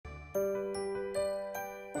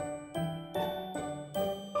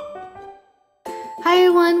Hi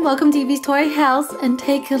everyone, welcome to Evie's Toy House and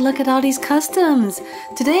take a look at all these customs.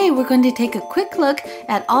 Today we're going to take a quick look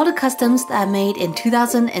at all the customs that I made in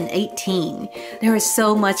 2018. There was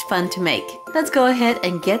so much fun to make. Let's go ahead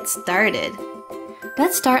and get started.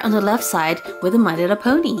 Let's start on the left side with the My Little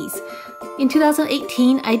Ponies. In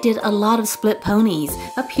 2018, I did a lot of split ponies.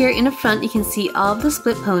 Up here in the front, you can see all of the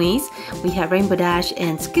split ponies. We have Rainbow Dash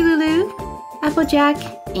and Scootaloo, Applejack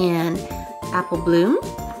and Apple Bloom.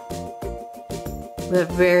 We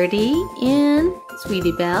have Rarity and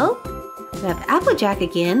Sweetie Belle. We have Applejack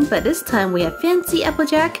again, but this time we have Fancy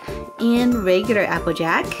Applejack and regular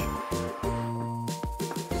Applejack.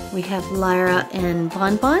 We have Lyra and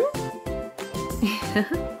Bon Bon.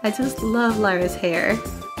 I just love Lyra's hair.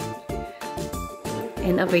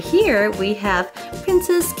 And over here we have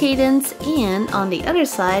Princess Cadence, and on the other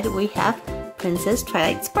side we have Princess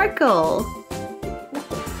Twilight Sparkle.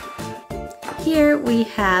 Here we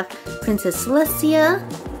have Princess Celestia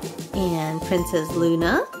and Princess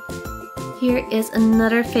Luna. Here is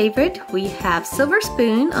another favorite. We have Silver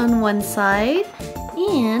Spoon on one side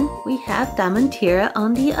and we have Diamantira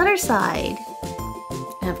on the other side.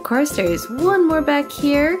 And of course there is one more back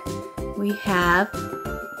here. We have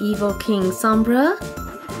Evil King Sombra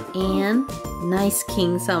and Nice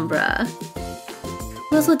King Sombra.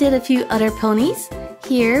 We also did a few other ponies.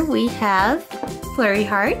 Here we have Flurry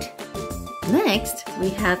Heart. Next, we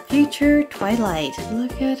have Future Twilight.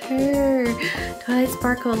 Look at her! Twilight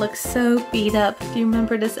Sparkle looks so beat up. Do you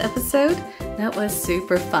remember this episode? That was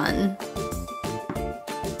super fun.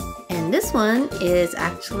 And this one is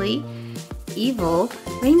actually Evil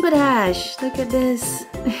Rainbow Dash. Look at this.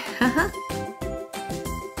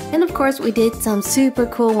 And of course, we did some super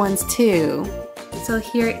cool ones too. So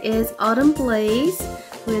here is Autumn Blaze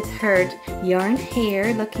with her yarn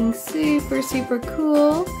hair looking super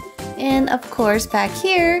cool. And of course, back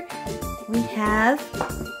here, we have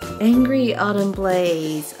Angry Autumn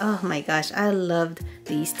Blaze. Oh my gosh, I loved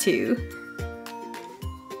these two.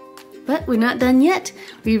 But we're not done yet.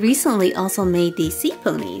 We recently also made these sea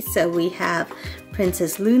ponies. So we have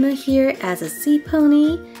Princess Luna here as a sea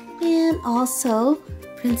pony, and also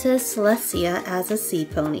Princess Celestia as a sea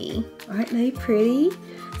pony. Aren't they pretty?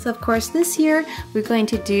 So of course, this year, we're going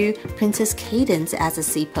to do Princess Cadence as a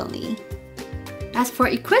sea pony. As for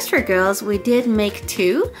Equestria Girls, we did make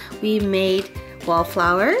two. We made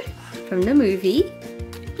Wallflower from the movie,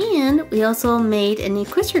 and we also made an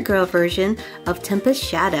Equestria Girl version of Tempest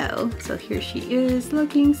Shadow. So here she is,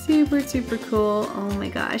 looking super cool. Oh my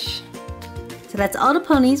gosh. So that's all the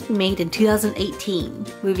ponies we made in 2018.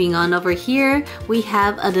 Moving on over here, we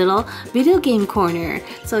have a little video game corner.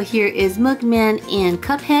 So here is Mugman and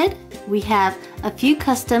Cuphead. We have a few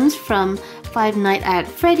customs from Five Nights at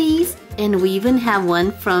Freddy's, and we even have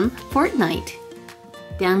one from Fortnite.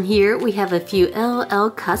 Down here we have a few LL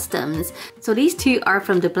customs. So these two are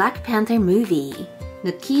from the Black Panther movie,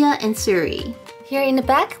 Nakia and Suri. Here in the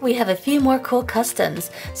back we have a few more cool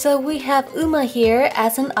customs. So we have Uma here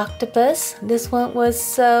as an octopus. This one was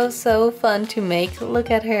so fun to make.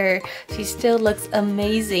 Look at her. She still looks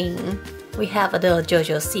amazing. We have a little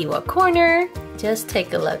JoJo Siwa corner. Just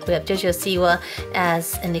take a look. We have JoJo Siwa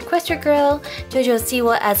as an Equestria Girl, JoJo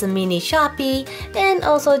Siwa as a mini Shoppy, and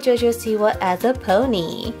also JoJo Siwa as a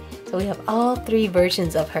pony. So we have all three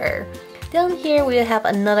versions of her. Down here we have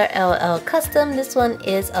another LL custom. This one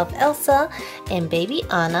is of Elsa and Baby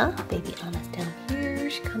Anna. Baby Anna's down here.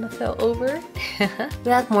 She kind of fell over.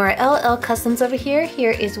 We have more LL customs over here.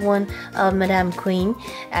 Here is one of Madame Queen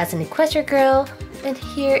as an Equestria Girl. And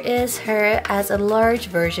here is her as a large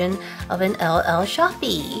version of an LL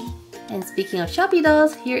Shoppy. And speaking of Shoppy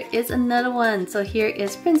dolls, here is another one. So here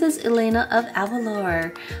is Princess Elena of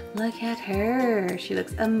Avalor. Look at her. She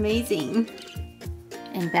looks amazing.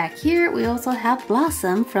 And back here, we also have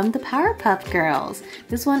Blossom from the Powerpuff Girls.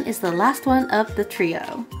 This one is the last one of the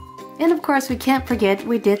trio. And of course, we can't forget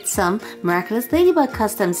we did some Miraculous Ladybug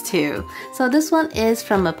customs too. So this one is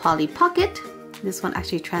from a Polly Pocket. This one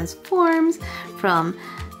actually transforms from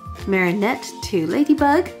Marinette to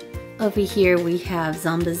Ladybug. Over here we have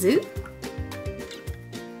Zombazoo.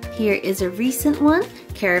 Here is a recent one,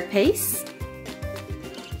 Carapace.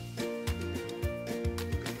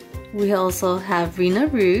 We also have Rena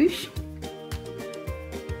Rouge.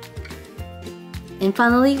 And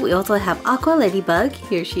finally, we also have Aqua Ladybug.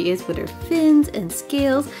 Here she is with her fins and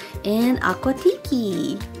scales, and Aqua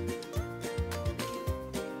Tiki.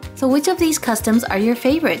 So which of these customs are your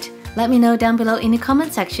favorite? Let me know down below in the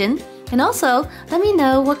comment section. And also, let me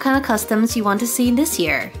know what kind of customs you want to see this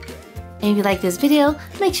year. And if you like this video,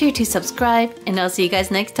 make sure to subscribe, and I'll see you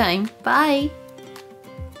guys next time. Bye!